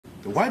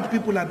The white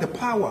people are the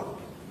power.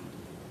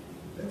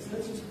 Let's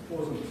just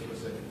pause on this for a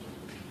second.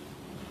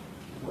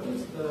 What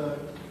is the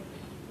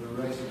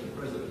race of the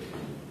president?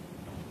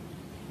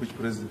 Which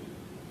president?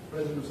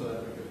 President of South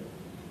Africa.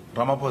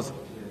 Ramaphosa?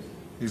 Yes.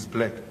 He's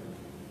black.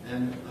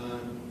 And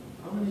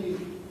how many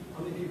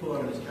people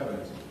are in his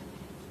cabinet?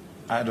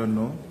 I don't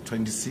know,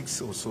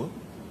 26 or so.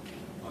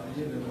 Are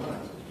any of them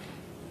white?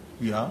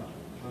 Yeah,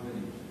 How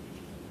many?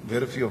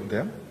 very few of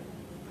them.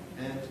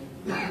 And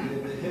the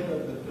head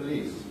of the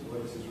police,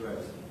 what is his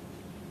race?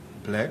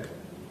 Black.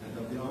 And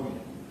of the army?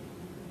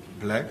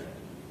 Black.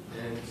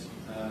 And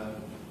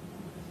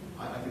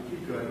I could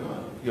keep going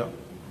on. Yeah.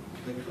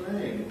 The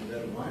claim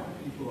that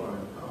white people are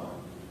in power,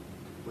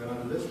 when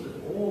I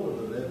listed all of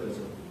the levels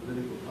of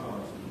political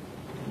powers,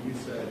 you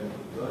say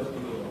that those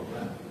people are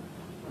black,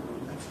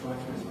 that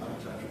strikes me as out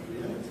of touch with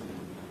reality.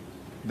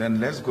 Then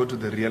let's go to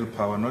the real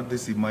power, not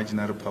this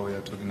imaginary power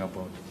you're talking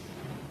about.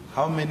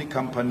 How many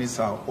companies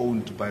are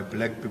owned by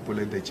black people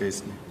at the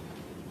JSE? You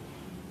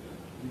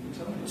can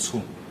tell me.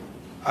 Two.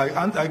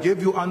 I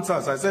gave you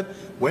answers. I said,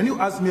 when you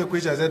ask me a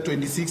question, I said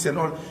 26 and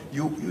all.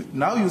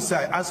 Now you say,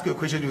 I ask you a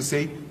question, you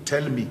say,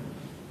 tell me.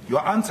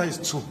 Your answer is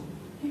 2.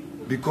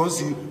 Because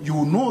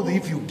you know that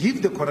if you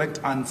give the correct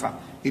answer,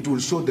 it will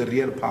show the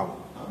real power.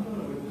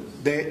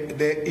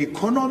 The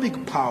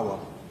economic power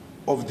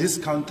of this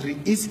country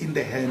is in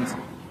the hands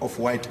of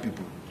white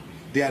people.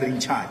 They are in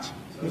charge.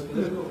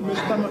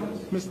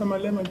 Mr.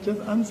 Malema,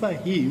 just answer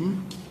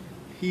him.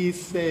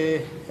 He's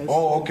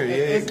okay,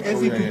 yes.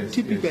 As it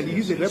typically,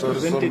 he's a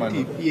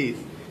representative. Yes.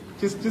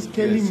 Just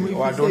tell him. Yes.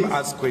 I don't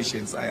ask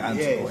questions, I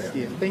answer. Yes,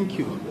 yes. Thank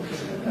you.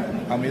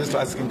 I'm used to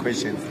asking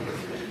questions.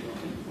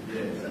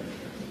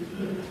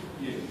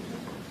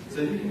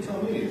 So you can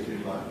tell me if you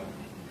like.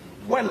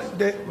 Well,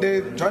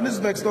 the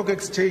Johannesburg Stock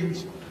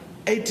Exchange,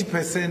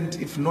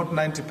 80%, if not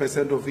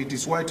 90% of it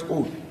is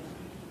white-owned.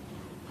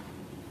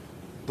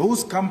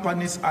 Those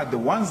companies are the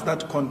ones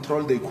that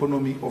control the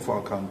economy of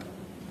our country.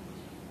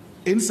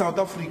 In South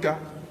Africa,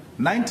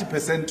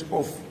 90%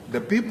 of the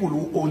people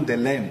who own the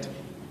land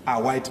are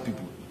white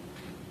people.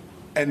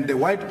 And the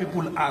white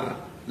people are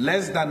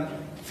less than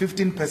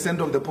 15%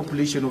 of the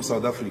population of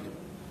South Africa.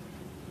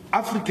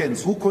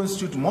 Africans, who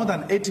constitute more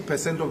than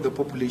 80% of the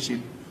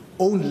population,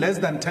 own less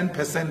than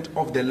 10%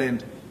 of the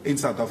land in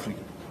South Africa.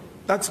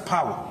 That's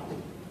power.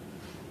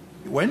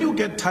 When you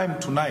get time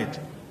tonight,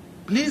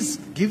 please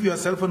give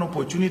yourself an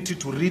opportunity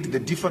to read the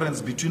difference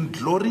between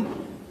glory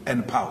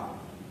and power.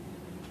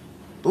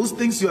 Those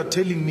things you are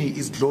telling me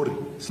is glory.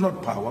 It's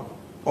not power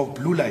of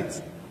blue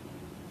lights.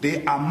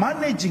 They are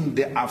managing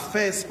the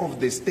affairs of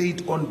the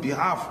state on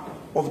behalf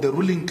of the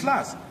ruling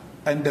class.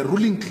 And the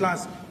ruling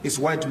class is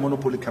white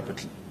monopoly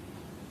capital.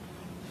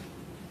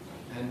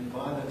 And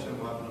by that term,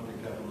 white monopoly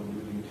capital, you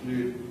would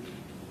include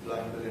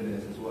black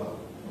billionaires as well.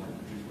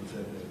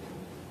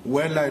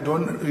 Well, I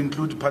don't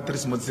include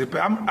Patrice Motsepe.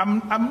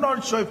 I'm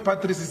not sure if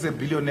Patrice is a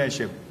billionaire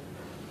chef.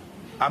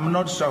 I'm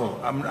not sure.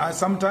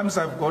 Sometimes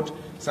I've got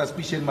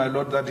suspicion, my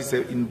lord, that is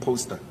an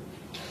imposter.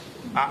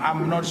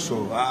 I'm not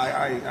sure.